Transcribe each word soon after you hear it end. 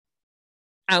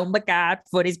Oh my God,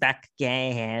 Footy's back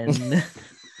again.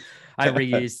 I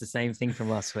reused the same thing from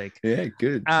last week. Yeah,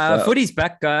 good. Footy's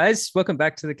back, guys. Welcome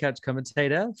back to the Couch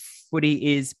Commentator.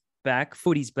 Footy is back.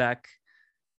 Footy's back.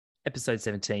 Episode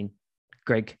 17.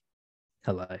 Greg,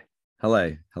 hello.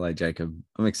 Hello, Jacob.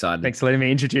 I'm excited. Thanks for letting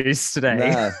me introduce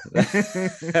today.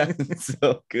 It's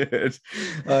all good.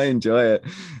 I enjoy it.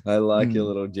 I like your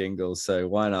little jingles. So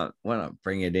why not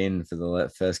bring it in for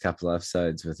the first couple of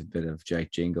episodes with a bit of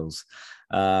Jake jingles?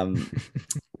 We'll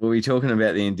be talking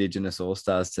about the Indigenous All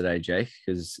Stars today, Jake,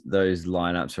 because those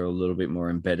lineups are a little bit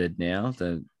more embedded now.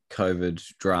 The COVID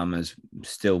dramas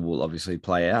still will obviously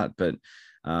play out, but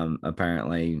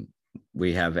apparently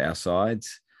we have our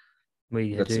sides.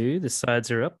 We do. The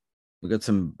sides are up. We've got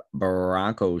some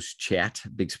Broncos chat.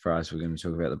 Big surprise. We're going to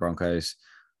talk about the Broncos.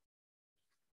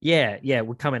 Yeah.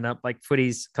 We're coming up. Like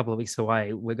Footy's a couple of weeks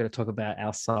away. We're going to talk about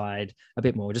our side a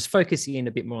bit more. Just focusing in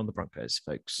a bit more on the Broncos,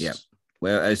 folks. Yeah.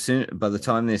 Well, by the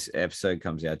time this episode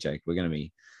comes out, Jake, we're going to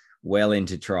be well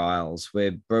into trials.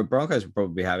 Where Broncos will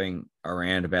probably be having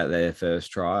around about their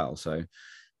first trial. So,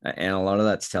 and a lot of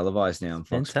that's televised now on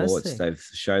Fox Sports. They've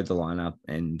showed the lineup,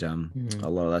 and a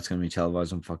lot of that's going to be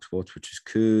televised on Fox Sports, which is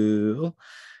cool.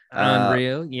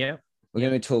 Unreal, yeah. We're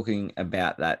going to be talking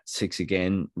about that 6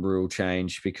 again rule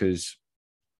change because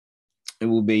it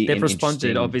will be. They've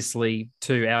responded obviously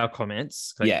to our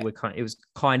comments. It was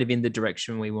kind of in the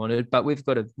direction we wanted, but we've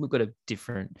got a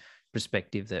different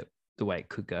perspective that the way it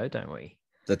could go, don't we?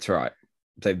 That's right.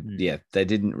 They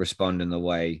didn't respond in the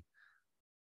way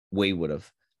we would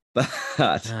have.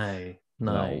 But no,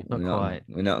 not quite.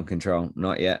 We're not in control,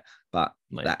 not yet. But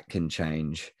that can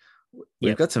change.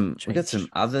 We've got some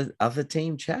other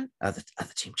team chat. Other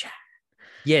team chat.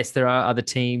 Yes, there are other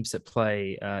teams that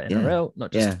play NRL,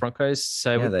 not just the Broncos.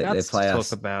 So they play to us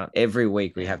talk about every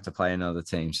week. We have to play another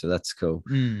team, so that's cool.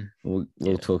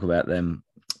 We'll talk about them.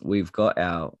 We've got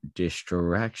our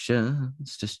distraction.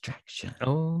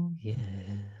 Oh yeah.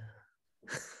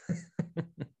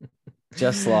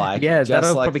 Just like the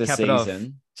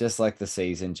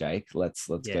season, Jake. Let's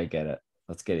go get it.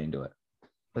 Let's get into it.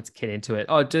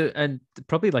 And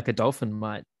probably like a dolphin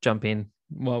might jump in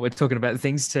while we're talking about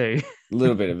things too. A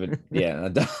little bit of it, yeah.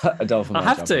 A dolphin. I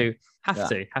have to. Talk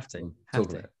about it.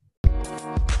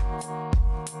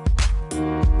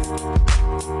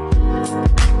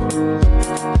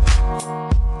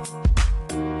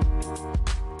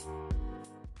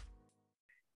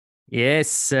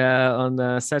 Yes,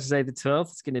 on Saturday the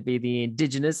 12th, it's going to be the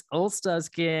Indigenous All Stars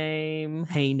game.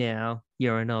 Hey now,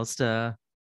 you're an All-Star.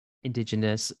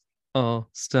 Indigenous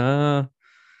All-Star.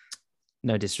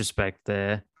 No disrespect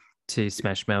there to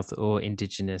Smash Mouth or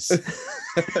Indigenous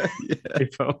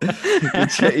people.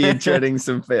 You're treading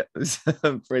some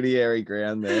pretty airy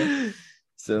ground there.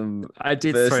 I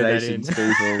did First throw Nations that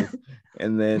in. people,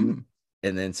 and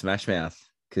then Smash Mouth.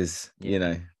 Because,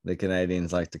 the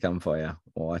Canadians like to come for you.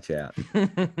 Watch out.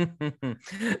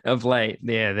 Of late,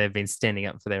 they've been standing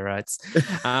up for their rights.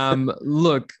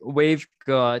 Look, we've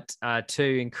got 2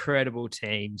 incredible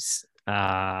teams.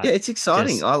 It's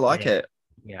exciting. I like it.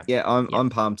 Yeah. I'm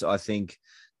pumped. I think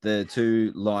the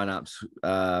 2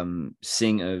 lineups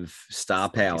sing of star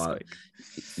power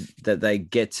that they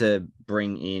get to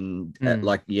bring in, your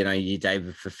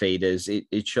David Fafitas.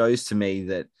 It shows to me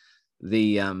that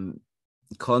the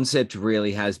concept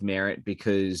really has merit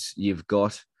because you've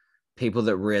got people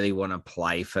that really want to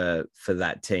play for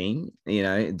that team.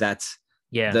 That's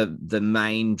the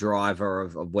main driver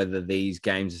of whether these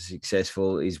games are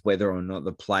successful is whether or not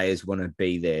the players want to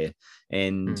be there.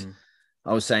 And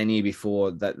I was saying here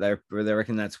before that they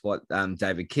reckon that's what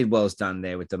David Kidwell's done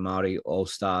there with the Maori All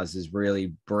Stars is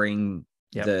really bring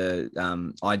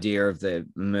the idea of the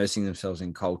immersing themselves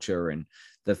in culture and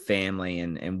the family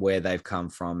and where they've come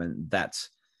from. And that's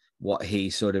what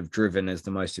he's sort of driven as the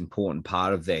most important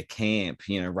part of their camp,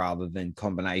 rather than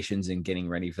combinations and getting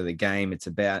ready for the game. It's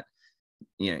about,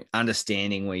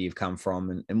 understanding where you've come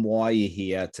from and why you're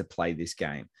here to play this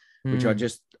game, which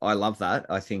I love that.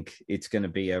 I think it's going to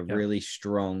be a really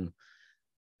strong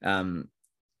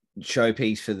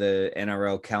showpiece for the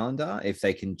NRL calendar if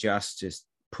they can just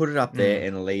put it up there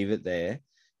and leave it there.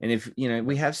 And if,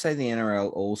 we have, say, the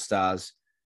NRL All Stars,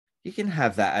 you can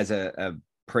have that as a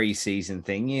pre-season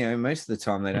thing. Most of the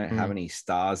time they don't have any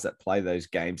stars that play those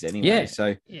games anyway.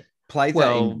 Play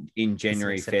that in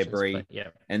January, February,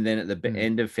 and then at the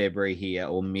end of February here,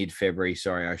 or mid-February,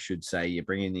 I should say, you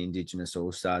bring in the Indigenous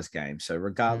All Stars game. So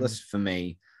regardless for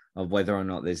me of whether or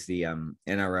not there's the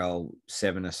NRL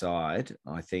 7 aside,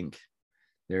 I think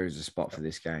there is a spot for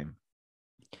this game.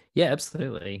 Yeah,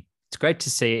 absolutely. it's great to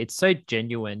see. It's so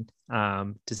genuine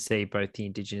to see both the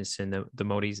Indigenous and the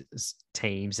Maori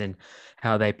teams and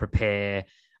how they prepare.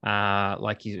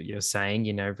 Like you're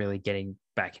saying, really getting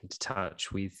back into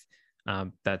touch with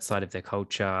that side of their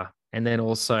culture. And then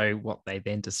also what they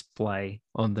then display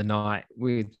on the night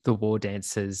with the war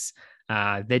dancers.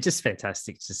 They're just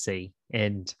fantastic to see.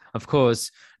 And of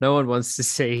course, no one wants to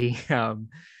see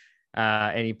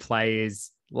any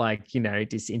players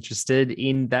disinterested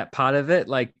in that part of it,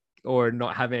 or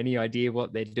not have any idea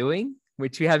what they're doing,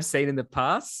 which we have seen in the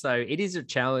past. So it is a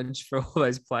challenge for all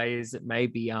those players that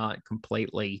maybe aren't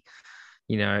completely,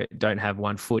 don't have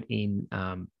one foot in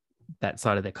that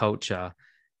side of their culture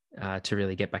to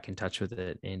really get back in touch with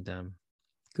it. And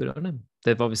good on them.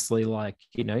 They've obviously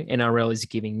NRL is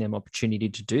giving them opportunity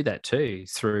to do that too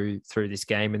through this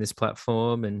game and this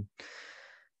platform. And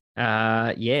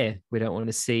we don't want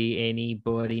to see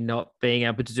anybody not being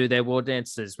able to do their war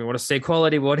dances. We want to see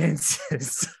quality war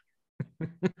dances.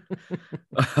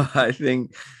 I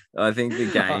think the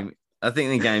game. I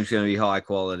think the game's going to be high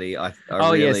quality.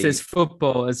 Yes, there's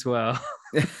football as well.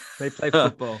 They play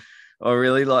football. I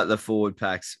really like the forward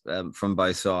packs from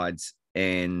both sides,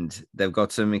 and they've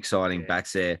got some exciting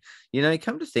backs there.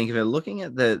 Come to think of it, looking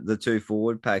at the two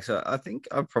forward packs, I think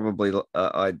I probably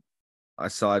I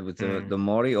side with the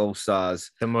Maori All Stars.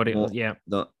 The Maori,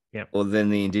 or then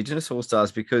the Indigenous All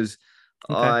Stars, because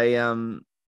I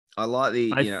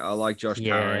like I like Josh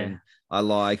Curran, I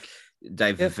like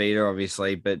Dave Fafita,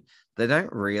 obviously, but they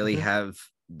don't really have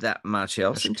that much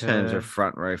else in terms of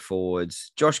front row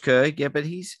forwards. Josh Kerr, but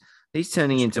he's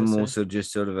turning into more sort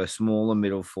of a smaller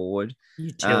middle forward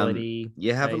utility.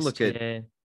 Have a look at.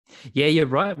 Yeah, you're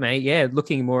right, mate. Yeah,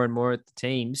 looking more and more at the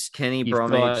teams. Kenny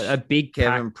Bromwich, a big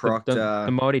Kevin pack. Proctor.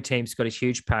 The Maori team's got a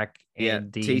huge pack,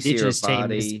 and the Indigenous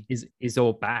team is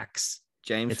all backs.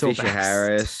 James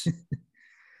Fisher-Harris.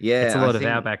 Yeah, it's a lot of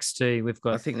our backs too. We've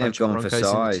got. I think they've gone for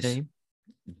size.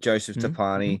 Joseph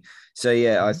Tapani. So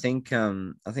I think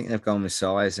they've gone with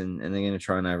size, and they're going to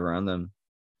try and overrun them.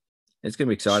 It's going to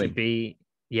be exciting.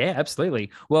 Yeah,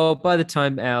 absolutely. Well, by the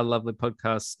time our lovely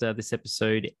podcast, this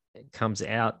episode comes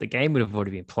out, the game would have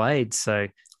already been played. So,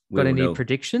 got any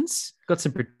predictions? Got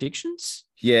some predictions?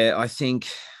 Yeah, I think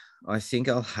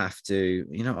I'll have to.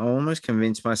 I almost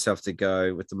convinced myself to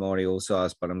go with the Maori All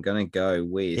Stars, but I'm going to go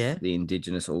with the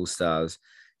Indigenous All Stars,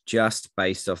 just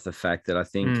based off the fact that I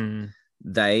think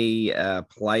they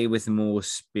play with more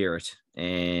spirit,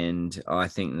 and I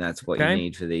think that's what you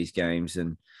need for these games.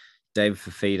 And David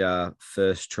Fafita,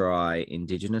 first try,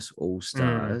 Indigenous All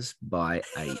Stars by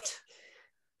 8.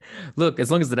 Look,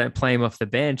 as long as they don't play him off the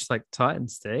bench like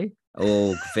Titans do.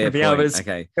 Oh, fair point.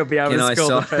 Okay. He'll be able to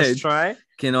score the first try.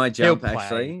 Can I jump,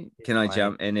 actually? Can I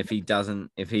jump? And if he doesn't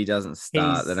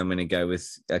start, then I'm going to go with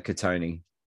Katoni.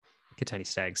 Katoni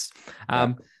Staggs.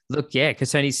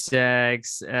 Katoni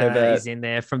Staggs is in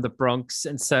there from the Broncos,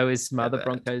 and so is some other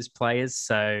Broncos players.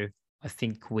 So I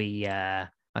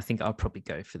think I'll probably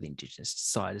go for the Indigenous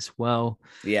side as well.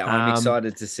 Yeah, I'm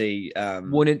excited to see.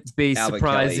 Wouldn't be Albert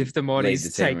surprised Kelly if the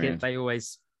Maoris take around. it. They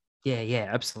always,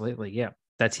 absolutely, yeah.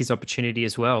 That's his opportunity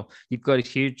as well. You've got a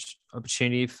huge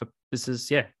opportunity for this.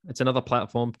 It's another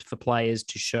platform for players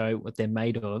to show what they're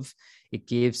made of. It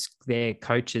gives their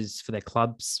coaches for their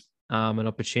clubs an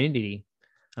opportunity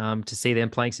to see them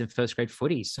playing some first grade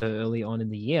footy so early on in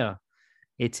the year.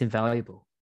 It's invaluable.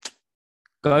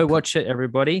 Go watch it,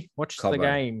 everybody. Watch the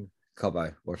game.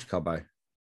 Cobbo. Watch Cobbo.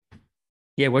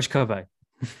 Yeah, watch Cobbo.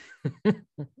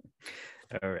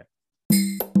 All right.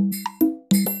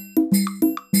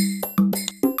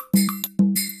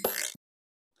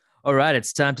 All right,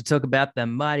 it's time to talk about the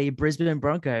mighty Brisbane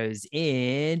Broncos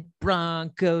in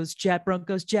Broncos Chat.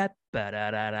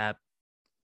 Ba-da-da-da.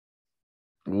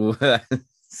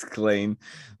 That's clean.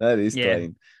 That is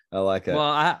clean. I like it.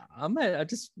 Well,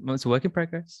 it's a work in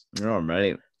progress. Oh,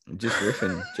 mate. I'm just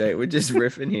riffing, Jake. We're just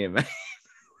riffing here, mate.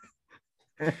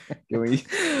 Can we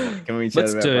chat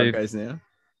about Broncos now?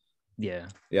 Yeah.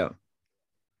 Yeah.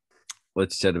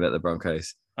 Let's chat about the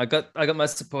Broncos. I got my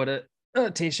supporter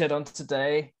t-shirt on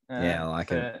today. I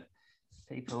like it.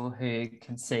 People who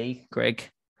can see Greg.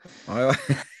 I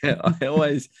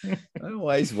always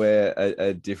wear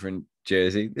a different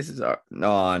jersey. This is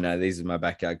these are my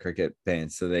backyard cricket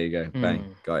pants. So there you go.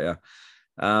 Bang, got ya.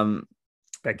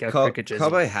 Backyard cricket jersey.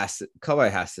 Cobbo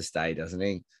has to stay, doesn't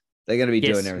he? They're going to be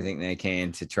doing everything they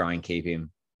can to try and keep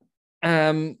him.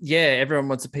 Everyone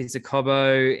wants a piece of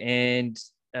Cobbo, and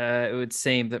it would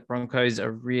seem that Broncos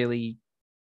are really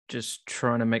just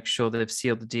trying to make sure they've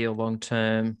sealed the deal long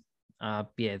term.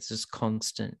 It's just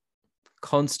constant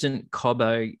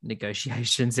Cobbo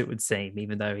negotiations, it would seem,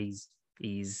 even though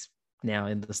he's now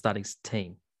in the starting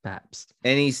team, perhaps.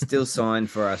 And he's still signed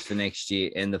for us for next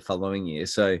year and the following year.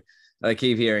 So I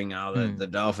keep hearing, the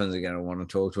Dolphins are going to want to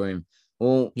talk to him.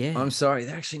 Well, yeah. I'm sorry,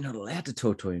 they're actually not allowed to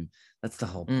talk to him. That's the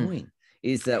whole point,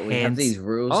 is that we have Hands these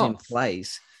rules off. in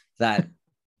place that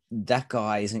that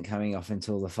guy isn't coming off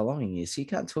until the following year. So you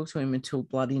can't talk to him until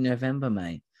bloody November,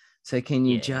 mate. So can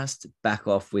you just back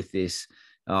off with this?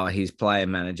 Oh, his player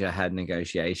manager had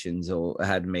negotiations or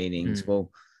had meetings.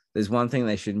 Well, there's one thing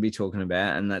they shouldn't be talking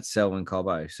about, and that's Selwyn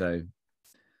Cobbo. So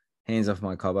hands off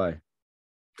my Cobbo.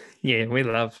 Yeah, we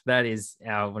love that. Is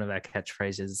one of our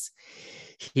catchphrases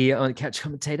here on Couch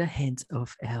Commentator. Hands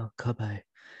off our Cobbo.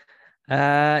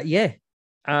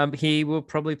 He will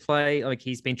probably play. Like,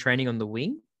 he's been training on the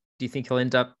wing. Do you think he'll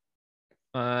end up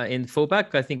in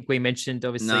fullback? I think we mentioned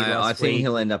obviously. No, I think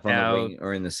he'll end up on the wing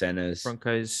or in the centers.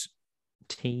 Broncos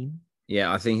team.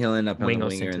 Yeah, I think he'll end up on the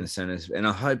wing or in the centers, and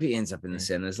I hope he ends up in the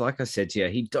centers. Like I said to you,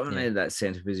 he dominated that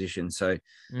center position. So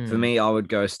for me, I would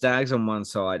go Stags on one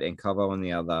side and Cobbo on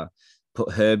the other.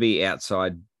 Put Herbie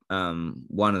outside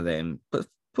one of them.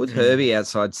 Put Herbie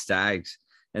outside Stags,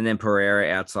 and then Pereira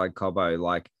outside Cobbo.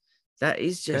 Like, that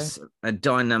is just a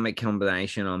dynamic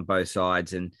combination on both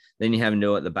sides. And then you have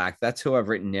New at the back. That's who I've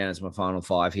written down as my final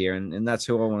five here, and that's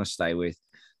who I want to stay with.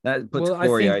 That puts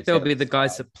Corey I think they'll be the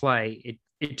guys that play.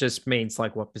 It just means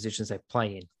like what positions they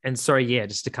play in. And sorry,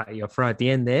 just to cut you off right at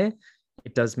the end there,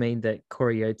 it does mean that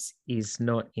Corey Oates is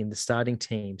not in the starting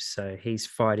team. So he's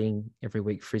fighting every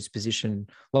week for his position,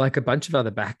 like a bunch of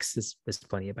other backs. There's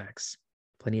plenty of backs,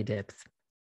 plenty of depth.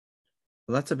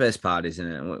 Well, that's the best part,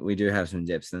 isn't it? We do have some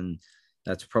depth, and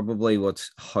that's probably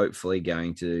what's hopefully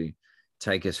going to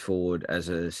take us forward as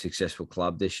a successful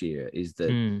club this year, is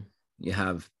that you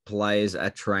have players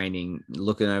at training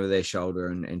looking over their shoulder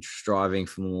and striving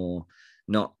for more,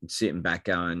 not sitting back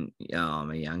going, I'm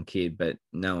a young kid, but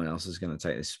no one else is going to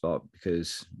take this spot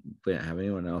because we don't have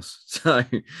anyone else. So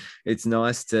it's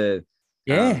nice to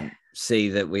see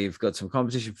that we've got some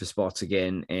competition for spots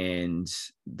again, and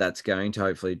that's going to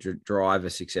hopefully drive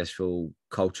a successful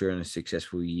culture and a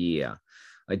successful year.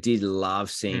 I did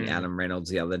love seeing Adam Reynolds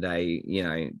the other day,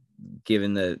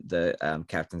 given the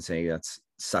captaincy. That's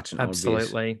such an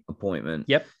obvious appointment.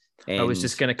 Yep. And I was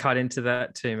just going to cut into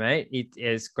that too, mate. It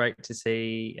is great to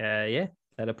see,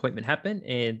 that appointment happen.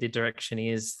 And the direction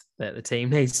is that the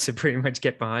team needs to pretty much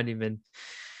get behind him and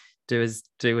do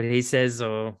what he says,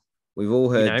 or we've all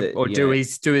heard do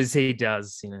as he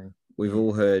does. We've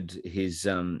all heard his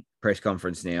press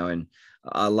conference now, and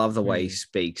I love the way he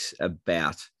speaks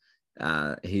about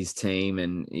his team,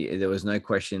 and there was no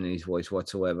question in his voice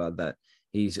whatsoever that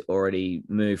he's already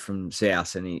moved from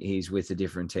South and he's with a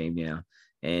different team now.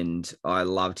 And I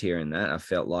loved hearing that. I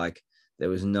felt like there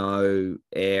was no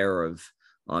air of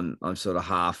I'm sort of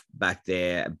half back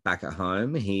there, back at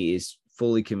home. He is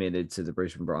fully committed to the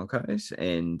Brisbane Broncos,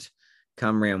 and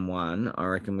come round one, I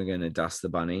reckon we're going to dust the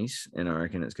bunnies, and I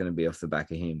reckon it's going to be off the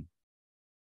back of him.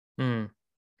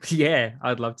 Yeah,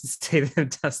 I'd love to see them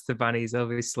dust the bunnies,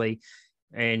 obviously.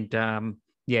 And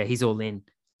he's all in.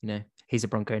 He's a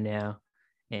Bronco now,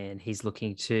 and he's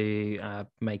looking to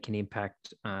make an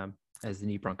impact as the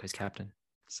new Broncos captain.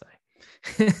 So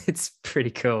it's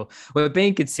pretty cool. We're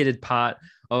being considered part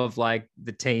of like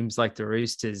the teams like the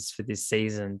Roosters for this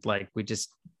season. Like, we just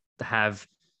have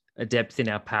a depth in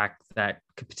our pack that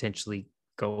could potentially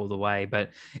go all the way,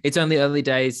 but it's only early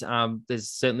days. There's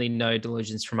certainly no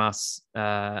delusions from us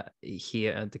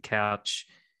here at the couch,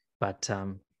 but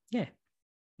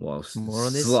well, more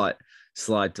on this.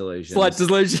 Slight delusions. Slight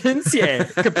delusions, yeah.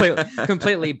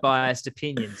 completely biased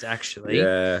opinions, actually.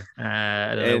 Yeah.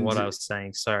 I don't know what I was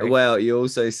saying. Sorry. Well, you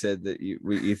also said that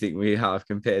you think we half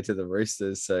compared to the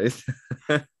Roosters, so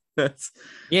that's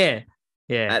yeah.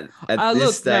 At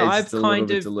this stage, it's a little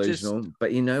bit delusional.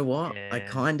 But you know what? Yeah. I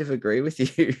kind of agree with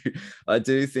you. I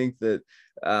do think that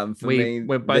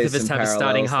we're both of us have a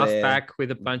starting halfback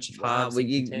with a bunch of halves.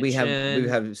 We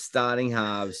have starting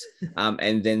halves,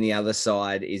 and then the other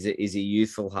side is a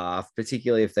youthful half,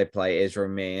 particularly if they play Ezra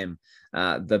Mam.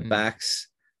 The backs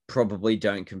probably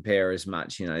don't compare as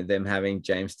much. Them having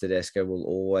James Tedesco will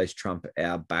always trump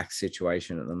our back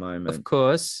situation at the moment, of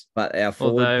course. But our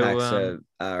forward packs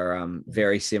are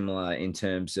very similar in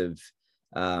terms of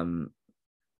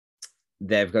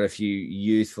they've got a few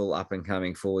youthful up and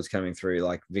coming forwards coming through,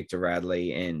 like Victor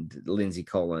Radley and Lindsay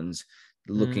Collins,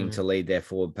 looking to lead their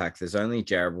forward pack. There's only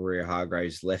Jared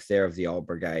Warrior-Hargraves left there of the old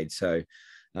brigade. So,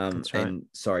 that's right. And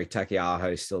sorry,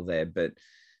 Takiaho's still there, but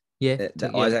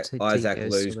Isaac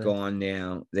Lou's gone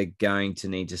now. They're going to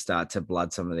need to start to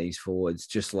blood some of these forwards,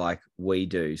 just like we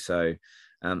do. So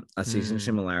I see some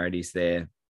similarities there.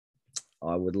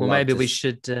 I would love maybe we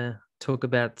should talk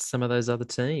about some of those other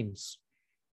teams,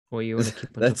 or you want to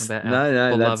keep on talking about no,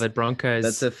 our beloved Broncos?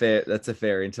 That's a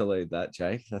fair interlude, that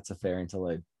Jake. That's a fair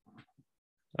interlude.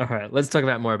 All right, let's talk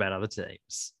about more about other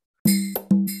teams.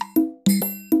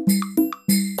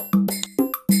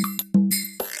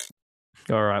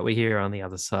 All right, we're here on the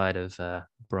other side of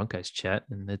Broncos chat,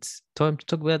 and it's time to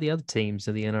talk about the other teams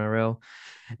of the NRL.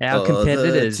 Our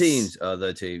competitors.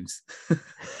 Other teams.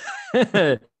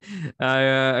 Okay,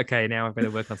 now I've got to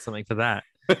work on something for that.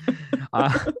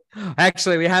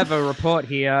 Actually, we have a report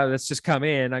here that's just come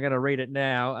in. I'm going to read it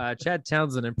now. Chad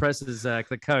Townsend impresses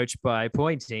the coach by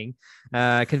pointing,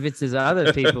 convinces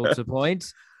other people to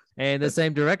point in the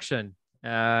same direction.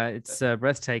 It's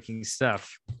breathtaking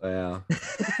stuff. Wow.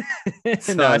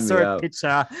 No, I saw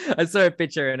a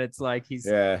picture, and it's like he's,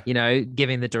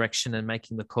 giving the direction and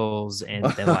making the calls, and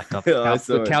they're like,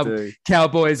 the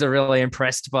Cowboys are really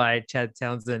impressed by Chad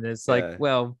Townsend. It's like,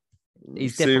 well,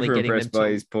 he's definitely super getting impressed them by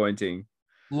to his pointing,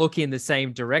 look in the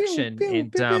same direction,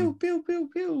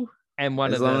 and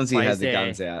one as of long the as he had the there,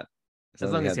 guns out.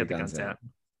 As long as he had the guns out.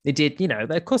 They did,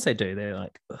 of course they do. They're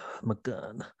like, my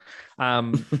gun.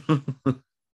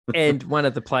 And one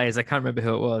of the players, I can't remember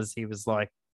who it was, he was like,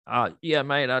 yeah,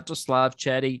 mate, I just love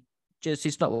Chad.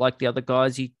 He's not like the other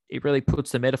guys. He really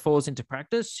puts the metaphors into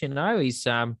practice.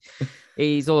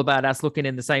 He's all about us looking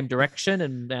in the same direction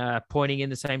and pointing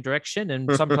in the same direction.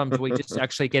 And sometimes we just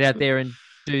actually get out there and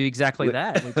do exactly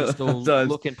that. We just all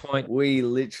look and point. We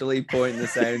literally point in the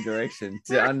same direction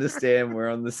to understand we're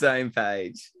on the same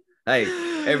page. Hey,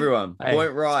 everyone,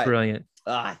 point right. It's brilliant.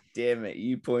 Damn it.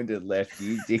 You pointed left,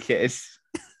 you dickhead.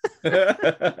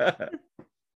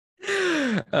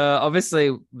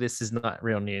 Obviously this is not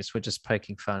real news, we're just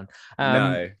poking fun.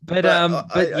 It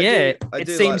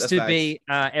seems to be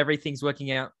everything's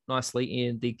working out nicely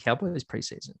in the Cowboys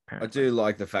preseason, apparently. I do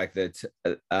like the fact that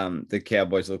the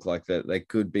Cowboys look like that they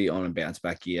could be on a bounce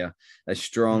back year. A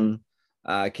strong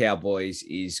Cowboys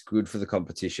is good for the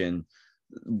competition.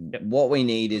 Yep. What we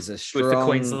need is a strong with the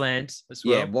Queensland as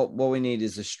well. Yeah, what we need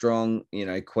is a strong,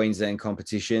 Queensland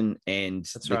competition, and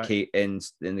and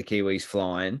the Kiwis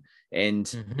flying, and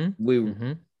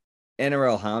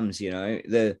NRL hums.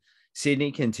 The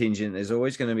Sydney contingent. There's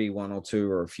always going to be one or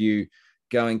two or a few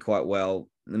going quite well.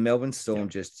 The Melbourne Storm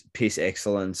just piss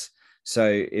excellence.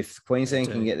 So if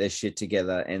Queensland can get their shit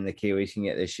together and the Kiwis can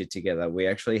get their shit together, we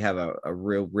actually have a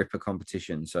real ripper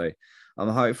competition. So I'm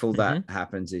hopeful that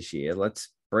happens this year. Let's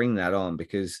bring that on,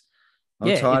 because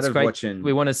I'm tired of watching.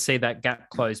 We want to see that gap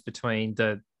close between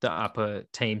the upper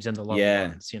teams and the lower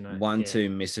ones. One, two,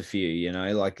 miss a few.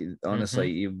 Honestly,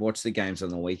 you watch the games on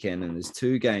the weekend, and there's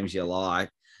two games you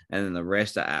like, and then the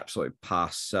rest are absolute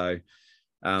pus. So,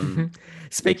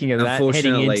 speaking of that,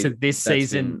 heading into this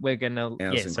season, we're gonna.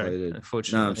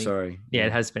 Unfortunately, no, I'm sorry. Yeah,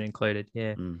 it has been included.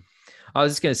 Yeah, I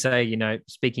was just gonna say,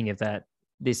 speaking of that,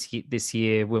 this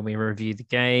year when we review the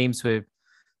games, we're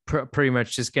pretty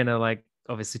much just gonna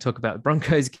obviously talk about the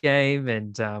Broncos game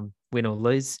and win or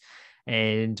lose,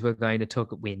 and we're going to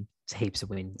talk heaps of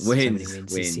wins. So many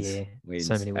wins this year.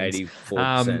 So many wins.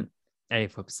 84%.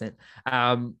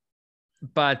 84%.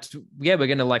 But yeah, we're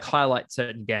going to highlight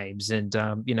certain games, and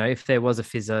if there was a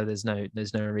fizzer,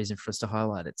 there's no reason for us to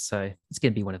highlight it. So it's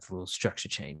going to be one of the little structure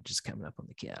changes coming up on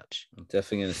the couch. I'm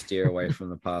definitely going to steer away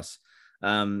from the pass.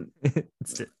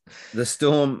 The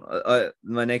Storm.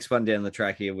 My next one down the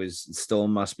track here was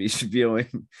Storm must be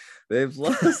spewing. They've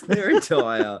lost their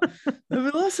entire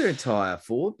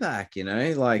forward pack.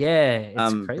 It's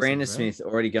crazy, Brandon Smith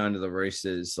already going to the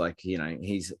Roosters.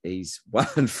 He's 1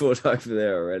 foot over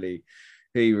there already.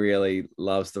 He really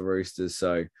loves the Roosters,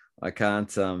 so I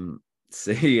can't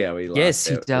see how he. Yes,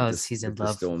 he does. He's in love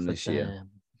with Storm this year.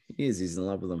 He's in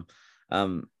love with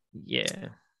them. Yeah.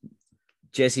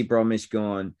 Jesse Bromwich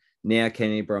gone. Now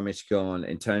Kenny Bromwich gone.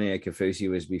 Antonio Kafusi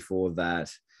was before that.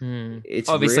 It's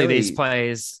obviously these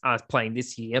players are playing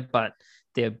this year, but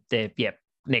they're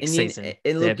next season.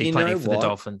 They'll be playing for the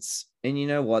Dolphins. And you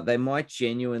know what? They might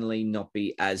genuinely not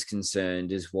be as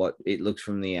concerned as what it looks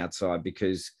from the outside,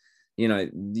 because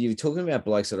you're talking about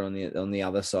blokes that are on the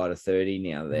other side of 30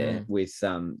 now there with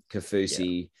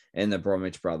Kafusi and the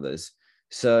Bromwich brothers.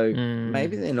 So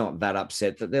maybe they're not that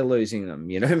upset that they're losing them.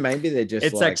 Maybe they're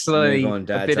just actually move on,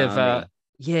 Dad's a bit army.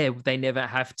 of they never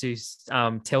have to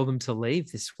tell them to leave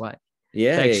this way.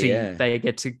 Yeah, they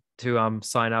get to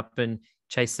sign up and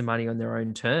chase the money on their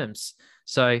own terms.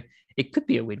 So it could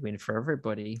be a win-win for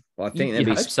everybody. Well, I think they'd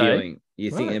be spewing. So.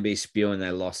 You think they'd be spewing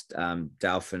they lost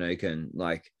Dale Finucane.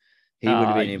 He would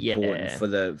have been important for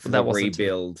the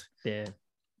rebuild.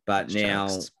 But now,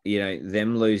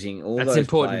 them losing all those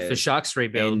important players for Sharks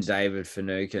rebuild. And David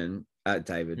Finucane,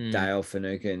 Dale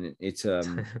Finucane. It's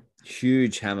a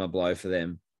huge hammer blow for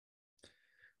them.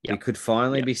 We could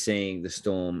finally be seeing the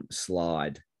Storm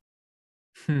slide.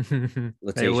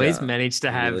 They always manage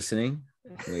to have. You listening?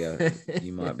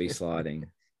 You might be sliding.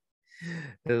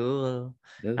 You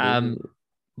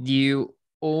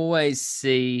always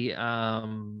see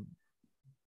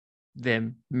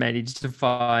them manage to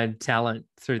find talent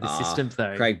through the system,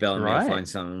 though. Craig Bellamy will find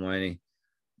something, won't he?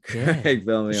 Craig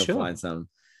Bellamy will find something.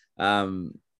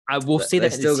 We'll see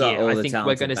that this year. I think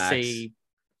we're going to backs. see.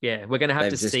 Yeah, we're going to have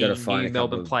to see new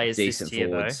Melbourne players this year,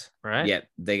 forwards. Though, right? Yep,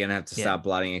 they're going to have to start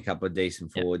blooding a couple of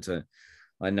decent forwards. So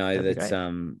I know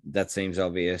that seems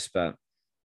obvious, but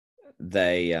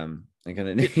they are going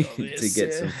to need to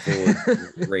get some forward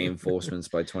reinforcements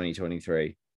by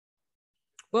 2023.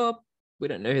 Well, we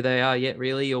don't know who they are yet,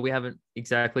 really, or we haven't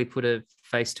exactly put a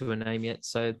face to a name yet.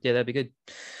 So yeah, that'd be good.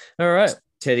 All right,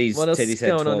 What else is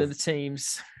going on in the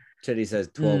teams? Teddy's has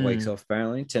 12 weeks off,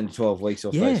 apparently 10 to 12 weeks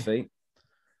off those feet.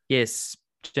 Yes,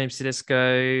 James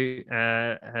Tedesco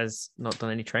has not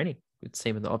done any training. It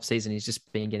seemed in the off season he's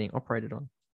just been getting operated on.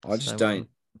 I just don't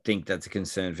think that's a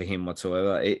concern for him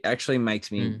whatsoever. It actually makes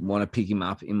me want to pick him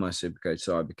up in my Supercoach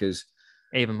side because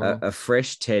even more. A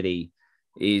fresh Teddy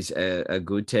is a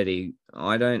good Teddy.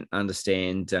 I don't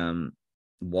understand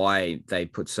why they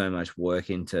put so much work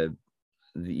into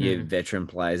your veteran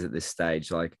players at this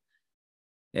stage. Like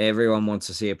everyone wants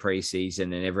to see a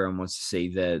preseason and everyone wants to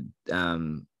see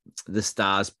the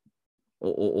stars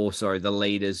or the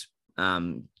leaders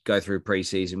go through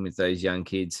preseason with those young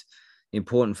kids.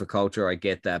 Important for culture, I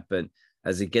get that, but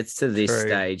as it gets to this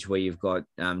stage where you've got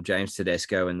James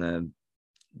Tedesco in the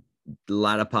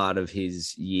latter part of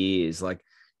his years, like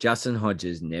Justin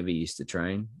Hodges never used to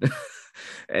train.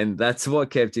 And that's what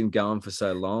kept him going for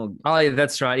so long. Oh, yeah,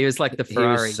 that's right. He was like the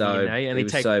Ferrari, and you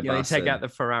take out the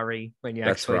Ferrari when you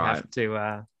actually have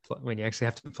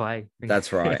to play.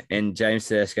 That's right. And James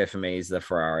Tedesco for me is the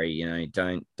Ferrari.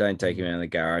 Don't take him out of the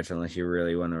garage unless you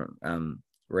really want to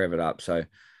rev it up. So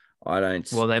I don't.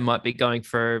 Well, they might be going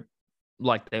for,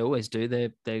 like they always do. They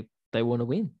want to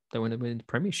win. They want to win the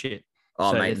premiership.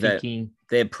 Oh, so mate,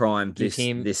 they're primed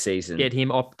this season. Get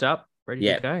him opped up, ready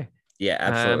to go. Yeah,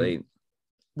 absolutely.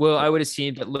 Well, I would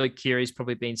assume that Luke Keary's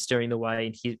probably been steering the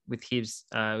way with his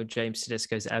James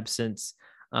Tedesco's absence,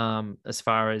 as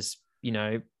far as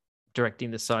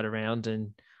directing the side around,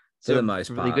 and for the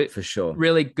most part, good, for sure.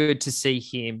 Really good to see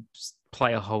him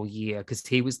play a whole year because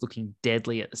he was looking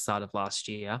deadly at the start of last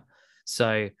year.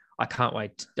 So I can't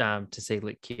wait to see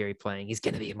Luke Keary playing. He's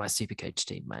going to be in my Supercoach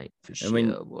team, mate, for sure.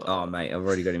 Mate, I've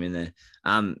already got him in there.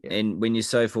 And when you're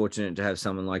so fortunate to have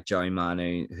someone like Joey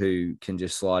Manu who can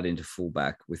just slide into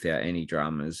fullback without any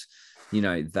dramas,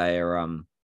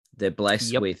 they're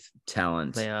blessed with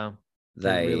talent. They are.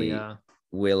 They really are.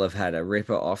 Will have had a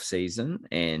ripper off season,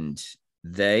 and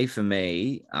they, for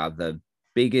me, are the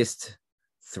biggest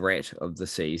threat of the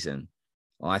season.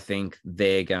 I think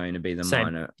they're going to be the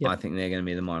minor. Yep. I think they're going to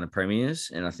be the minor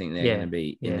premiers, and I think they're going to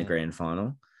be in the grand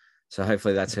final. So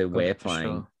hopefully that's who we're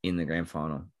playing in the grand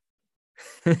final.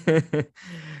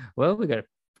 Well, we got a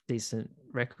decent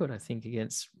record, I think,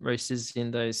 against Roosters in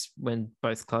those when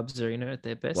both clubs are at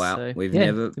their best. Wow, so, we've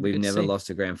never lost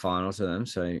a grand final to them.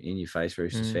 So in your face,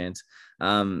 Roosters fans.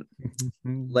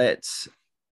 Let's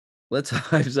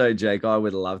hope so, Jake. I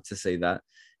would love to see that.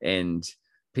 And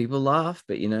people laugh,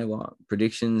 but you know what?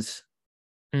 Predictions,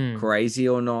 crazy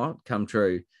or not, come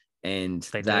true. And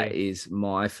that is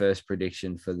my first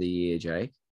prediction for the year,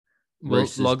 Jake.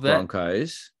 Roosters, log that.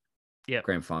 Broncos,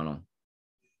 grand final.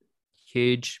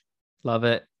 Huge. Love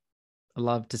it. I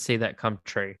love to see that come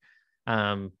true.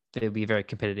 It'll be a very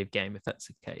competitive game if that's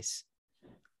the case.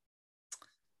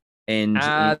 And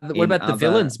what about the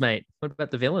villains, mate? What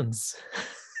about the villains?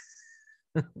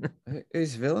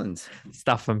 Who's villains?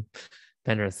 Stuff them.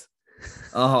 Penrith.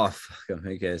 Oh, fuck them.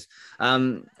 Who cares?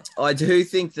 I do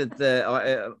think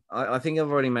that I think I've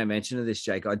already made mention of this,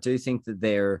 Jake. I do think that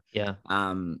their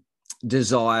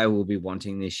desire will be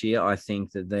wanting this year. I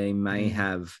think that they may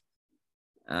have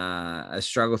a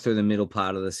struggle through the middle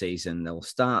part of the season. They'll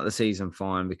start the season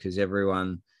fine because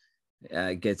everyone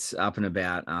gets up and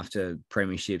about after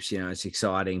premierships. It's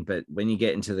exciting, but when you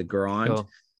get into the grind,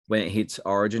 when it hits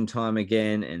Origin time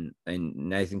again, and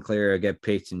Nathan Cleary will get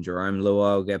picked, and Jerome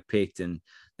Luai will get picked, and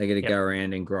they're going to go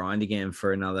around and grind again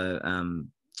for another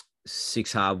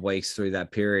 6 hard weeks through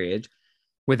that period.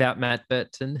 Without Matt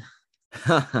Burton.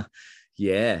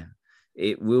 Yeah.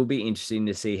 It will be interesting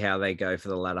to see how they go for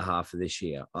the latter half of this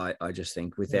year. I just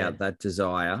think without that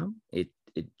desire, it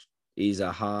is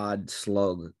a hard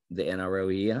slog, the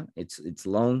NRL year. It's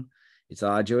long. it's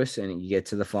arduous, and you get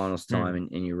to the finals time,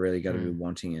 and you really got to be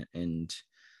wanting it. And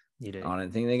you do. I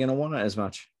don't think they're going to want it as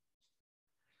much.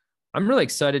 I'm really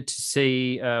excited to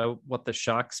see what the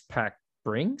Sharks pack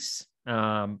brings.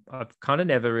 I've kind of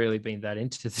never really been that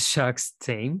into the Sharks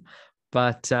team,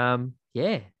 but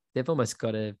yeah, they've almost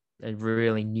got a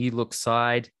really new look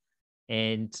side,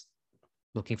 and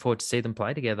looking forward to see them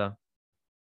play together.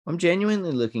 I'm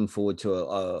genuinely looking forward to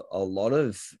a lot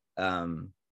of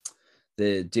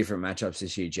the different matchups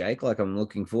this year, Jake. Like, I'm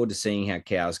looking forward to seeing how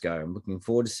Cows go. I'm looking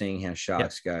forward to seeing how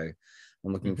Sharks go.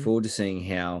 I'm looking forward to seeing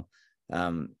how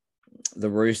the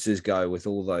Roosters go with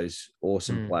all those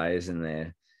awesome players in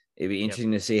there. It'd be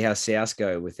interesting to see how South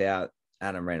go without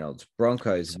Adam Reynolds.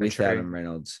 Broncos with Adam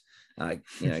Reynolds.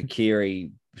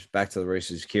 Kiri, back to the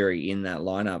Roosters, Kiri in that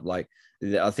lineup. Like,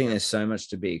 I think there's so much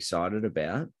to be excited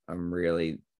about. I'm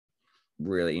really,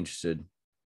 really interested.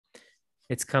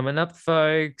 It's coming up,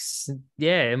 folks.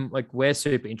 Yeah, and like, we're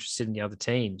super interested in the other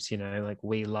teams. Like,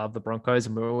 we love the Broncos,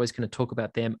 and we're always going to talk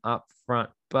about them up front,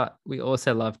 but we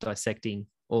also love dissecting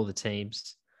all the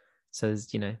teams. So,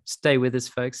 stay with us,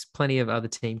 folks. Plenty of other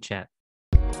team chat.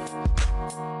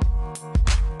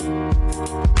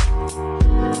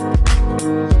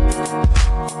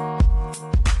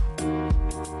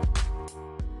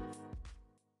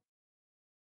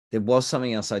 There was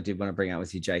something else I did want to bring up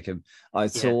with you, Jacob. I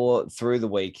saw through the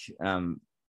week Trent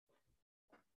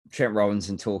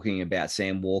Robinson talking about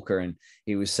Sam Walker, and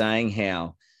he was saying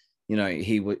how,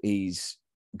 he's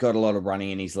got a lot of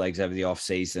running in his legs over the off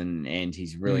season, and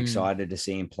he's really excited to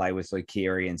see him play with Luke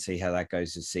Keary and see how that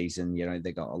goes this season.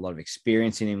 They got a lot of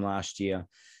experience in him last year,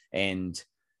 and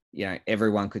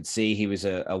everyone could see he was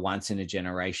a once in a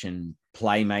generation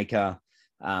playmaker.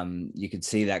 You could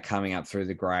see that coming up through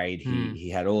the grade. He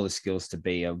had all the skills to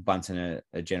be a once in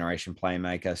a generation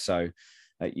playmaker. So,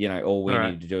 all we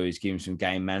need to do is give him some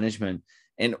game management.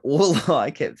 And all I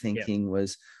kept thinking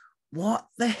was, what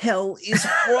the hell is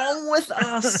wrong with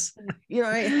us?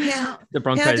 How the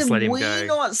Broncos let him go. How did we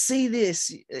not see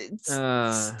this? It's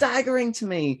staggering to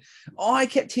me. I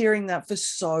kept hearing that for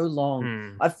so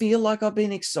long. I feel like I've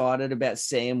been excited about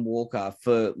Sam Walker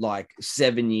for like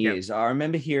 7 years. I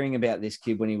remember hearing about this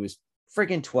kid when he was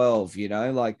freaking 12,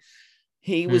 like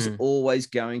he was always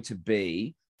going to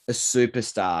be a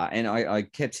superstar. And I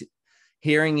kept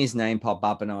hearing his name pop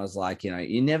up, and I was like,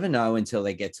 you never know until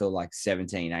they get to like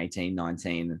 17, 18,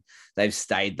 19, and they've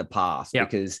stayed the path,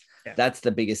 because that's the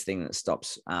biggest thing that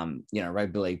stops,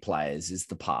 rugby league players is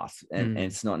the path. And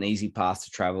it's not an easy path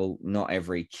to travel. Not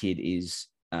every kid is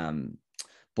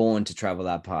born to travel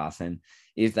that path. And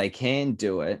if they can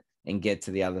do it and get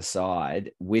to the other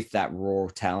side with that raw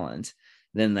talent,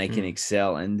 then they can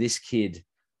excel. And this kid,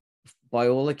 by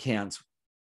all accounts,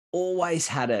 always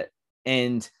had it.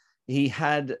 And he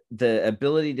had the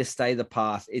ability to stay the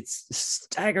path. It's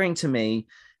staggering to me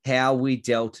how we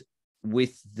dealt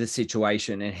with the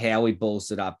situation and how we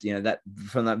balls it up. That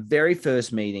from that very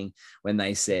first meeting when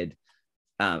they said,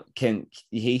 can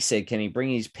he bring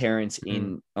his parents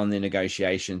in on the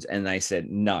negotiations? And they said,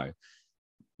 no.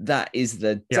 That is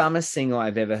the dumbest thing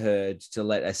I've ever heard, to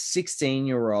let a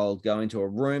 16-year-old go into a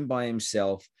room by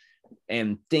himself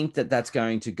and think that that's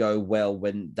going to go well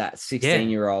when that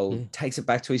 16-year-old takes it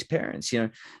back to his parents.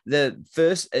 The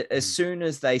first, as soon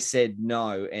as they said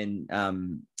no, and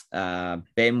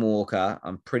Ben Walker,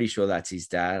 I'm pretty sure that's his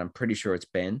dad, I'm pretty sure it's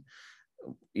Ben,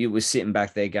 it was sitting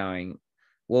back there going,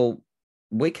 well,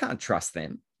 we can't trust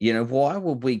them. Why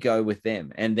would we go with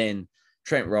them? And then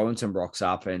Trent Robinson rocks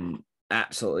up and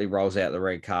absolutely rolls out the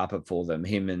red carpet for them,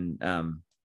 him and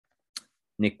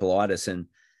Nick Politis, and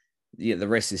the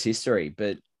rest is history.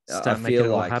 But I feel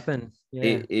like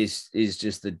it is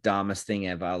just the dumbest thing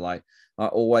ever. Like, I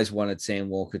always wanted Sam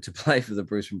Walker to play for the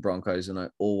Brisbane Broncos, and I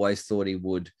always thought he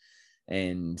would.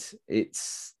 And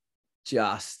it's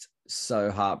just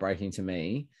so heartbreaking to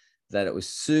me that it was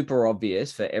super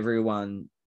obvious for everyone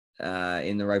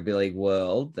in the rugby league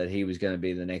world that he was going to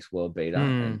be the next world beater,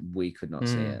 and we could not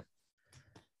see it.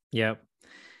 Yep.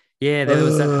 Yeah, there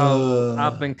was that whole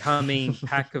up-and-coming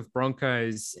pack of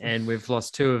Broncos, and we've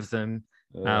lost two of them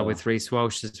with Reece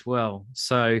Walsh as well.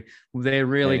 So they're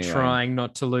really trying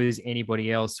not to lose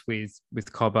anybody else with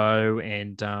Cobbo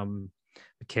and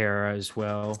Makera as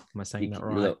well. Am I saying that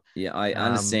right? Look, I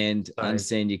understand.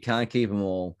 Understand you can't keep them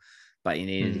all, but you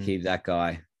needed to keep that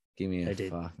guy. Give me a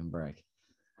fucking break.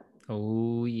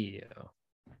 Oh, yeah.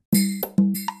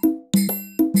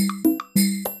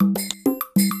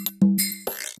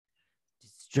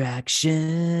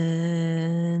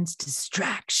 Distractions,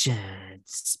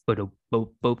 but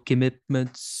both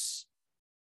commitments.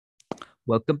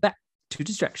 Welcome back to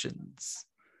Distractions.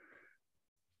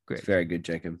 It's very good,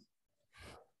 Jacob.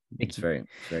 Thank It's you. very,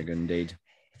 very good indeed.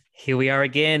 Here we are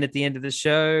again at the end of the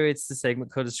show. It's the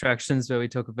segment called Distractions, where we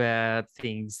talk about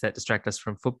things that distract us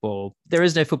from football. There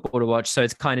is no football to watch, so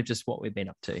it's kind of just what we've been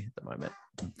up to at the moment.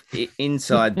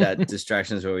 Inside that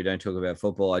distractions where we don't talk about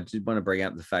football, I did want to bring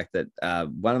up the fact that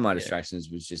one of my distractions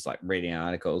was just like reading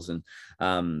articles and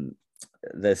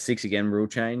the 6 again rule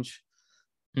change.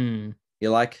 You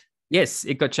like? Yes,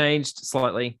 it got changed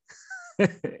slightly.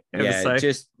 Yeah,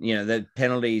 just the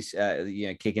penalties,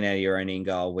 kicking out of your own in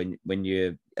goal when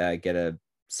you get a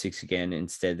 6 again.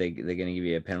 Instead, they're going to give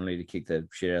you a penalty to kick the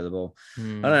shit out of the ball. I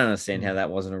don't understand how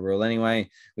that wasn't a rule. Anyway,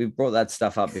 we've brought that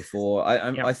stuff up before.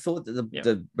 I thought that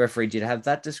the referee did have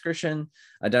that discretion.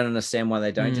 I don't understand why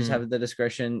they don't just have the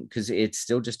discretion, because it's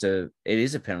still just it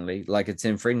is a penalty, like it's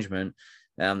infringement.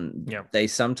 They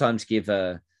sometimes give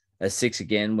a 6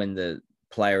 again when the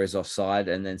player is offside,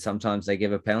 and then sometimes they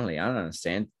give a penalty. I don't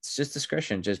understand. It's just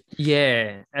discretion. As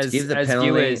give the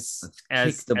penalty, viewers,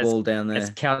 kick the ball down there. As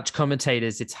couch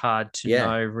commentators, it's hard to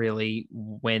know really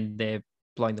when they're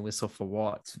blowing the whistle for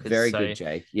what. Very good,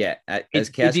 Jake. Yeah, as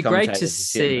couch commentators, you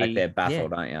sit back there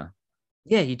baffled, aren't you?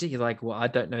 Yeah, you do. You're like, well, I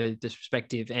don't know this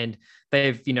perspective, and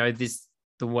they've,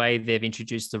 the way they've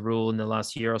introduced the rule in the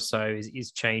last year or so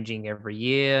is changing every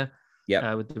year.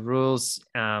 With the rules,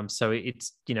 so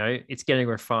it's it's getting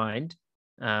refined.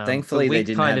 Thankfully, they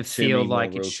didn't have too many more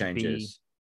rule changes.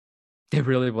 There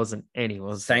really wasn't any,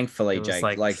 was there? Thankfully,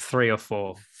 Jake, like 3 or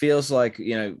 4. Feels like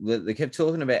they kept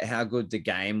talking about how good the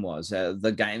game was.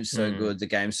 The game's so good. The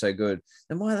game's so good.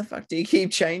 Then why the fuck do you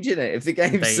keep changing it if the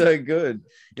game's so good?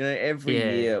 Every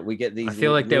year we get these. I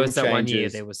feel like there was that one year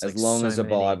there was as long as a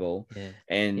Bible,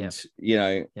 and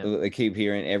they keep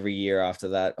hearing every year after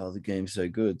that. Oh, the game's so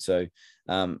good. So,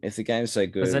 if the game's so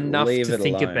good, there's enough leave to it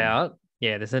think alone. about.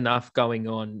 Yeah, there's enough going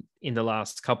on in the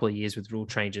last couple of years with rule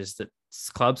changes that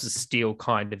clubs are still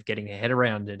kind of getting their head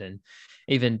around it, and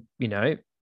even,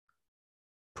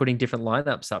 putting different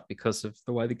lineups up because of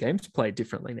the way the game's played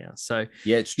differently now. So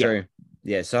yeah, it's true.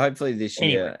 Yeah, so hopefully this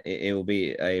year it will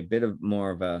be a bit of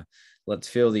more of a let's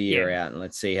feel the year out and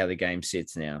let's see how the game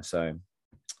sits now. So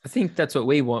I think that's what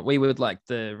we want. We would like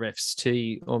the refs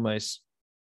to almost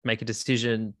make a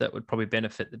decision that would probably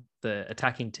benefit the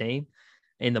attacking team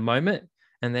in the moment.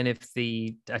 And then if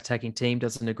the attacking team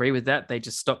doesn't agree with that, they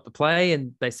just stop the play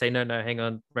and they say, no, hang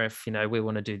on, ref, we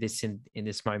want to do this in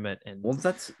this moment. And well,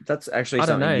 that's actually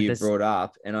something you brought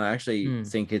up. And I actually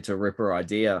think it's a ripper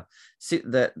idea.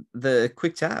 That the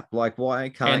quick tap, like why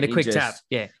can't you just tap?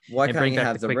 Yeah. Why can't you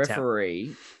have the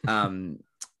referee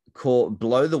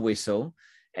blow the whistle?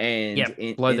 And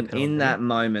in that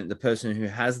moment, the person who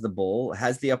has the ball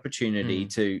has the opportunity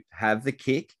to have the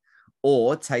kick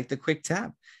or take the quick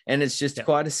tap. And it's just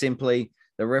quite as simply,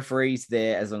 the referee's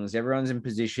there as long as everyone's in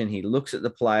position. He looks at the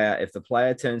player. If the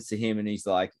player turns to him and he's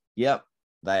like, yep,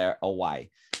 they are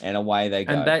away. And away they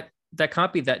go. And that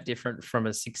can't be that different from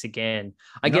a 6 again.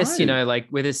 I guess, like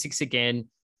with a 6 again,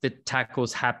 the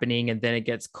tackle's happening and then it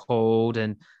gets called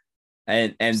and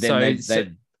then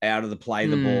they out of the play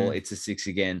the ball. It's a 6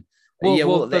 again.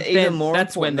 Even more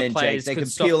that's when the players they can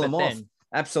peel them off.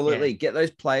 Absolutely. Get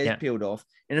those players peeled off.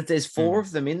 And if there's 4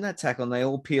 of them in that tackle and they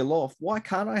all peel off, why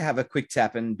can't I have a quick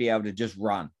tap and be able to just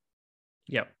run?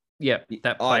 Yep.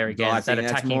 That player again. That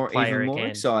attacking player again. More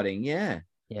exciting. Yeah.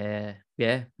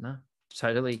 No,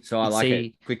 totally. So I like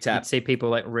it. Quick tap. You'd see people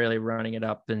like really running it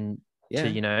up and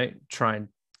to, try and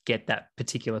get that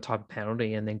particular type of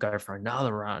penalty and then go for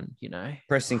another run,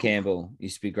 Preston Campbell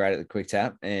used to be great at the quick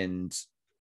tap, and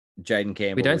Jaden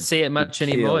Campbell. We don't see it much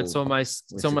anymore. It's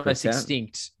almost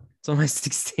extinct. It's almost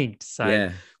extinct.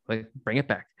 So bring it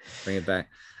back.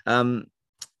 Try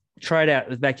it out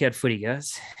with backyard footy,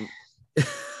 guys.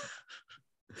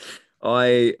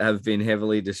 I have been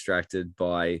heavily distracted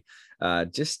by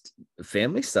just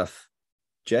family stuff.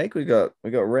 Jake, we got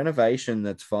renovation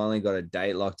that's finally got a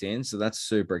date locked in, so that's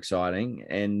super exciting.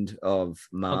 End of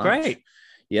March. Oh, great.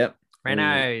 Yep.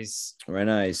 Renos.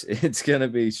 It's going to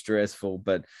be stressful,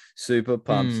 but super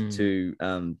pumped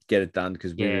to get it done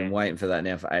because we've been waiting for that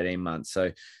now for 18 months.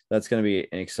 So that's going to be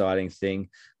an exciting thing.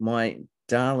 My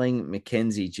darling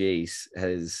Mackenzie Geese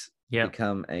has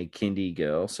become a kindy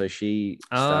girl. So she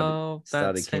started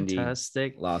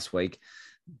kindy last week.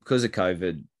 Because of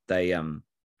COVID, they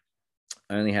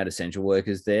only had essential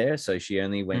workers there. So she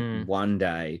only went one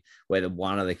day where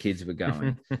one of the kids were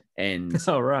going. And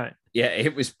right. Yeah,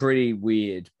 it was pretty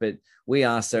weird, but we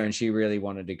asked her and she really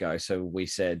wanted to go. So we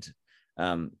said,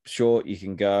 sure, you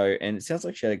can go. And it sounds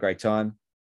like she had a great time.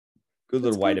 Good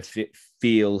little way to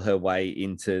feel her way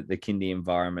into the kindy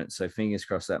environment. So fingers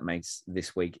crossed that makes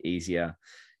this week easier.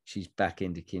 She's back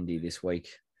into kindy this week.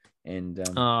 And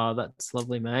Oh, that's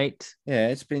lovely, mate. yeah,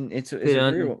 it's a Good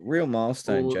on real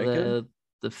milestone, all Jacob.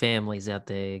 the families out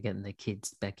there getting their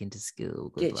kids back into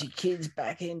school. Good Get luck. your kids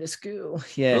back into school.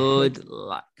 Yeah. Good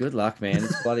luck. Good luck, man.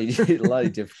 It's bloody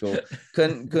difficult.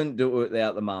 Couldn't do it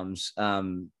without the mums.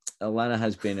 Alana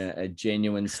has been a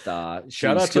genuine star.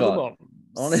 Shout out to the mums.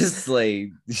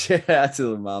 Honestly, shout out to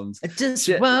the mums. I just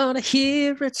want to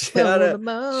hear it Shout from the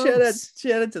mums.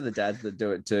 Shout out to the dads that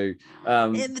do it too.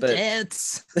 And the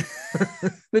dads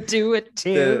that do it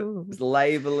too. The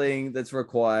labeling that's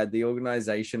required, the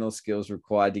organizational skills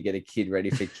required to get a kid ready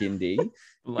for kindy.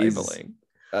 Labeling.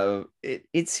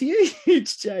 It's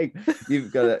huge, Jake.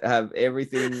 You've got to have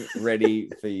everything ready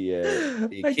for your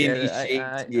kindy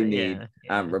sheets. You need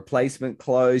replacement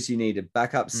clothes. You need a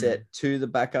backup set to the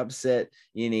backup set.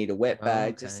 You need a wet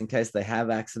bag just in case they have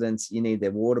accidents. You need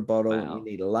their water bottle. Wow. You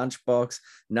need a lunchbox.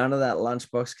 None of that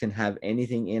lunchbox can have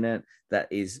anything in it that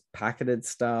is packeted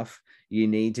stuff. You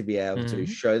need to be able to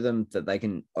show them that they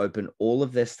can open all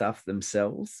of their stuff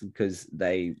themselves because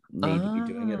they need to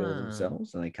be doing it all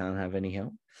themselves and they can't have any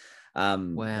help.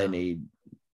 Wow. They need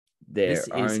their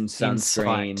own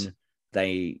sunscreen. Insight.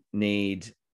 They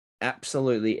need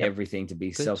absolutely everything to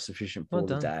be self-sufficient for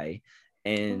the day.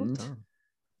 And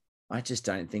I just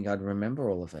don't think I'd remember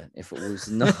all of it if it was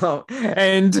not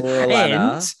and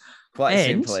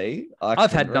simply.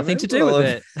 I've had nothing to do with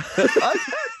it. I've had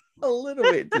a little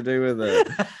bit to do with it.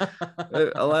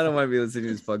 Alana won't be listening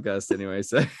to this podcast anyway,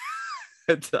 so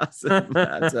it doesn't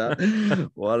matter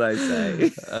what I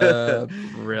say.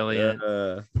 Brilliant.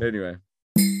 Anyway.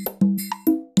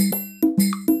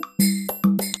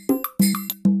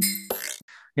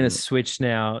 I'm going to switch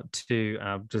now to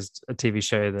just a TV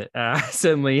show that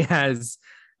certainly has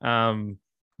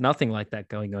nothing like that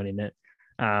going on in it,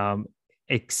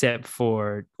 except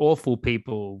for awful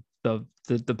people, the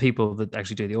people that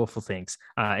actually do the awful things.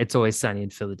 It's Always Sunny in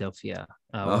Philadelphia.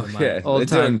 All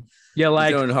time. You're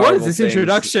like, what is this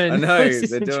introduction? I know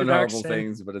they're doing horrible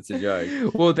things, but it's a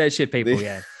joke. Well, they're shit people,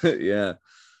 yeah.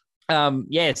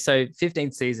 Yeah. So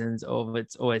 15 seasons of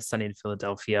It's Always Sunny in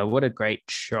Philadelphia. What a great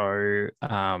show.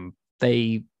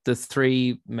 The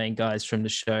three main guys from the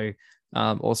show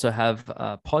also have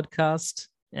a podcast,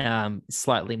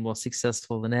 slightly more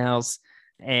successful than ours.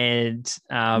 And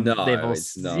they've also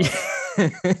it's not.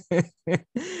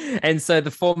 And so the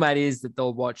format is that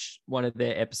they'll watch one of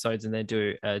their episodes and then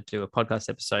do a podcast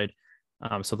episode.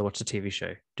 So they'll watch the TV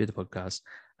show, do the podcast.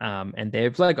 And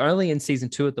they're like only in season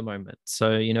 2 at the moment.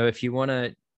 So, if you want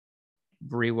to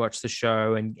rewatch the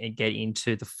show and get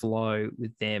into the flow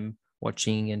with them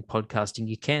watching and podcasting,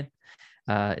 you can.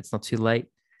 It's not too late.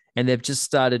 And they've just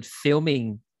started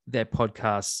filming their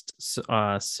podcast. So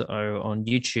on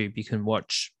YouTube, you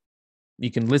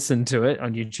can listen to it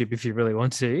on YouTube if you really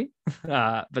want to.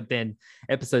 But then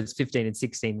episodes 15 and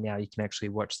 16 now, you can actually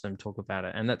watch them talk about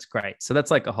it. And that's great. So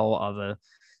that's like a whole other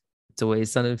It's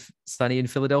Always Sunny in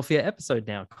Philadelphia episode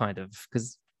now, kind of,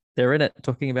 because they're in it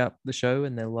talking about the show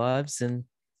and their lives. And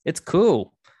it's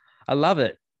cool. I love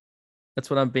it. That's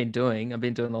what I've been doing. I've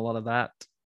been doing a lot of that.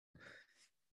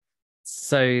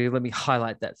 So let me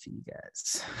highlight that for you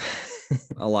guys.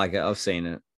 I like it. I've seen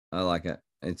it. I like it.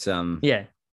 It's yeah.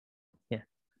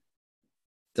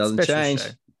 Doesn't Special change. Show.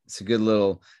 It's a good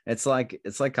little. It's like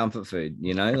comfort food,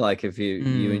 Like if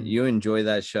you enjoy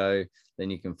that show, then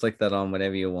you can flick that on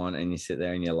whenever you want, and you sit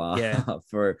there and you laugh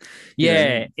for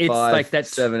it's 5, like that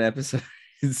 7 episodes.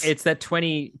 It's that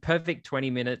perfect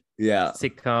 20-minute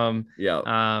sitcom.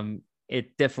 Yeah.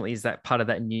 It definitely is that part of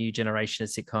that new generation of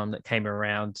sitcom that came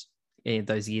around in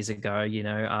those years ago.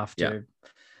 After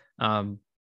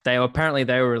they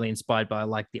were really inspired by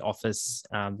like The Office,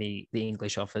 the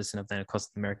English Office, and then of course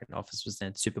the American Office was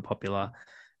then super popular,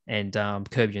 and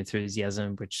Curb Your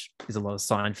Enthusiasm, which is a lot of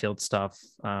Seinfeld stuff.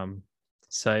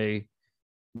 So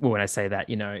when I say that,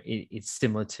 it's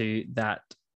similar to that,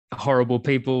 horrible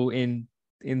people in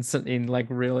like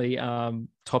really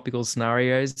topical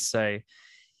scenarios. So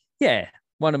yeah,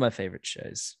 one of my favorite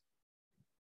shows.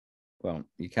 Well,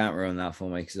 you can't ruin that for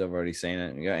me because I've already seen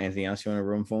it. You got anything else you want to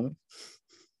ruin for me?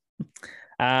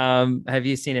 Have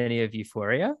you seen any of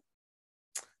Euphoria?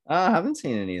 I haven't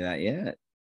seen any of that yet.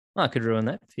 I could ruin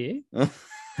that for you.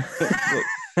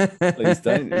 Please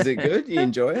don't. Is it good? You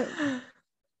enjoy it?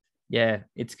 Yeah,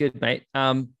 it's good, mate.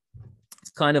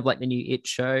 It's kind of like the new It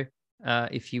show,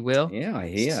 if you will. Yeah, I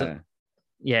hear. So,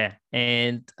 yeah,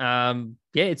 and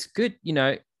it's good.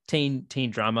 Teen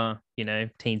drama.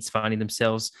 Teens finding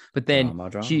themselves, but then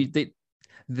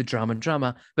the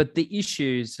drama. But the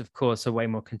issues, of course, are way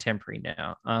more contemporary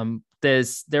now.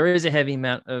 There is a heavy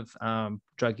amount of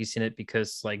drug use in it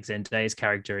because, like, Zendaya's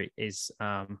character is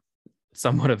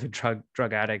somewhat of a drug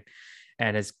addict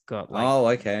and has got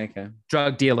like okay.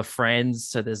 drug dealer friends.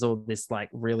 So there's all this like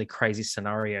really crazy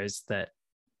scenarios that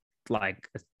like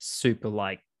are super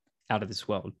like out of this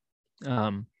world,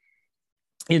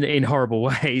 in horrible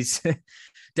ways,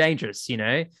 dangerous,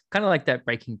 kind of like that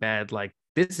Breaking Bad, like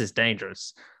this is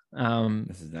dangerous.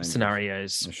 This is dangerous.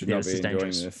 Scenarios. I should not be enjoying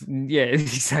this. Yeah,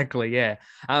 exactly. Yeah.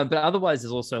 But otherwise,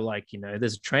 there's also like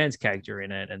there's a trans character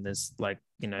in it, and there's like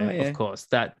of course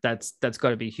that's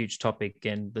got to be a huge topic,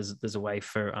 and there's a way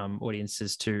for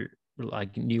audiences to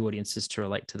like new audiences to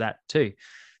relate to that too.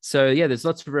 So yeah, there's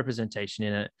lots of representation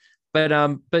in it,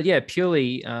 but yeah,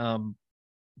 purely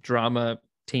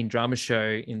teen drama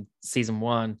show in season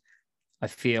 1, I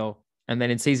feel, and then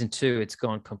in season 2, it's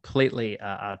gone completely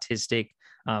artistic.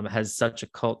 Has such a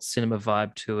cult cinema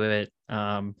vibe to it.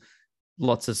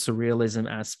 Lots of surrealism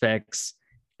aspects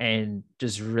and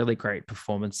just really great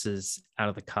performances out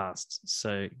of the cast.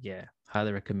 So yeah,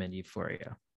 highly recommend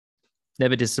Euphoria.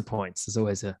 Never disappoints. There's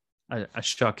always a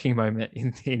shocking moment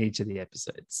in each of the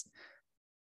episodes.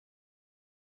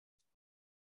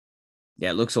 Yeah,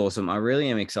 it looks awesome. I really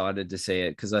am excited to see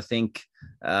it because I think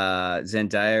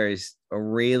Zendaya is a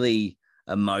really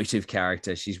emotive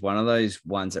character. She's one of those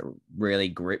ones that really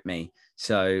grip me.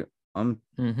 So I'm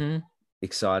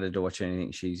excited to watch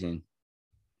anything she's in.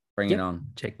 Bring it on.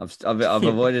 Check. I've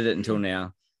avoided it until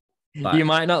now. But you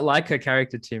might not like her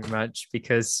character too much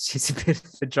because she's a bit of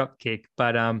a dropkick,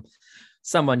 but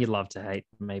someone you love to hate,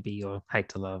 maybe, or hate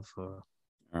to love, or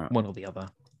one or the other.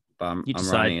 But I'm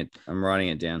writing it. I'm writing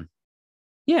it down.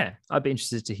 Yeah, I'd be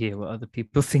interested to hear what other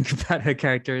people think about her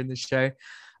character in the show.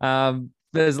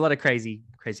 There's a lot of crazy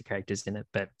characters in it,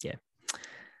 but yeah.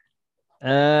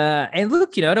 And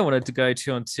look, I don't want it to go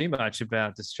too much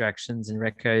about distractions and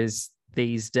recos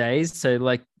these days. So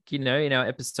like, in our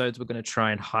episodes, we're going to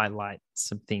try and highlight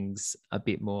some things a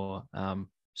bit more.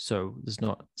 So there's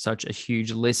not such a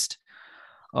huge list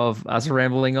of us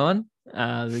rambling on.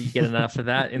 You get enough of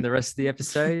that in the rest of the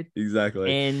episode. Exactly.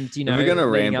 And, if we're going to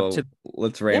ramble,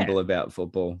 let's ramble about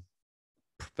football.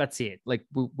 That's it. Like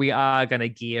we are going to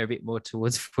gear a bit more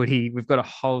towards footy. We've got a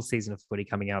whole season of footy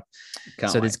coming up.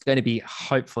 There's going to be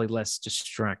hopefully less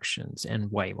distractions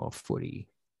and way more footy.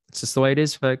 It's just the way it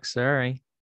is, folks. Sorry.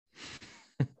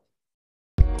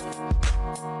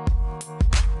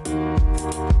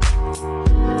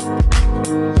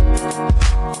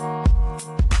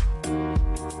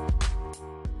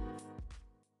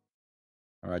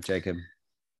 All right, Jacob.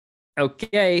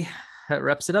 Okay. That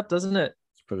wraps it up, doesn't it?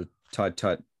 Let's put a tight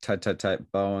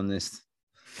bow on this.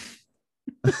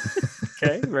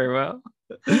 Okay, very well.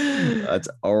 Let's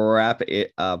wrap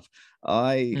it up.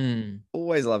 I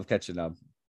always love catching up.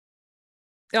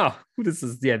 Oh, this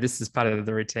is part of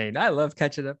the routine. I love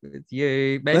catching up with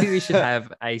you. Maybe we should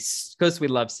have because we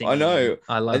love singing. I know.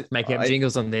 I love making up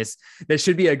jingles on this. There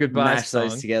should be a goodbye song.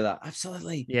 Those together.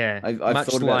 Absolutely. Yeah. I've much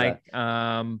thought like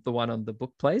about the one on the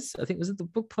book place. I think was it the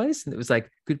book place, and it was like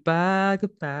goodbye,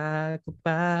 goodbye,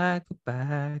 goodbye,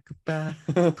 goodbye,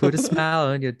 goodbye. Put a smile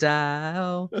on your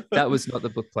dial. That was not the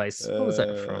book place. What was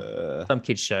that from? Some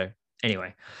kids show.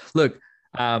 Anyway, look.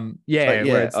 Where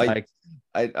it's like.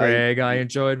 Greg, I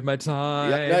enjoyed my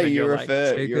time. Yeah, no, you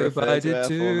refer to our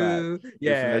format.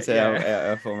 Yeah,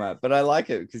 our format. But I like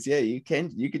it because you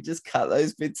could just cut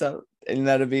those bits up, and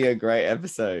that'd be a great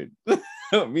episode.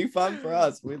 It'd be fun for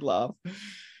us. We'd laugh.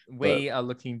 We are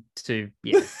looking to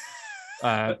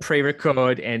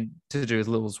pre-record and to do as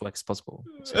little work as possible.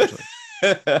 Essentially,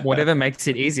 whatever makes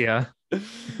it easier.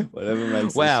 Whatever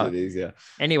makes this shit easier.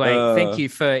 Anyway, thank you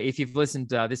if you've listened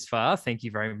this far. Thank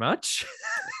you very much.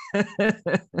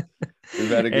 We've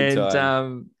had a good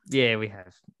time. Yeah, we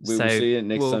have. We will see you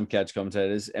next time, Catch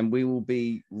Commentators, and we will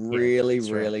be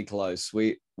really close.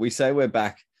 We say we're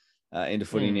back into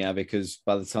footy now because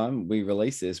by the time we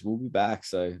release this, we'll be back.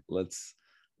 So let's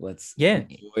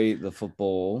enjoy the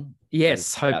football.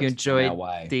 Yes, hope you enjoyed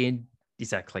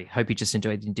exactly. Hope you just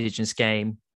enjoyed the Indigenous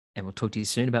game, and we'll talk to you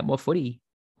soon about more footy.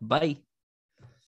 Bye.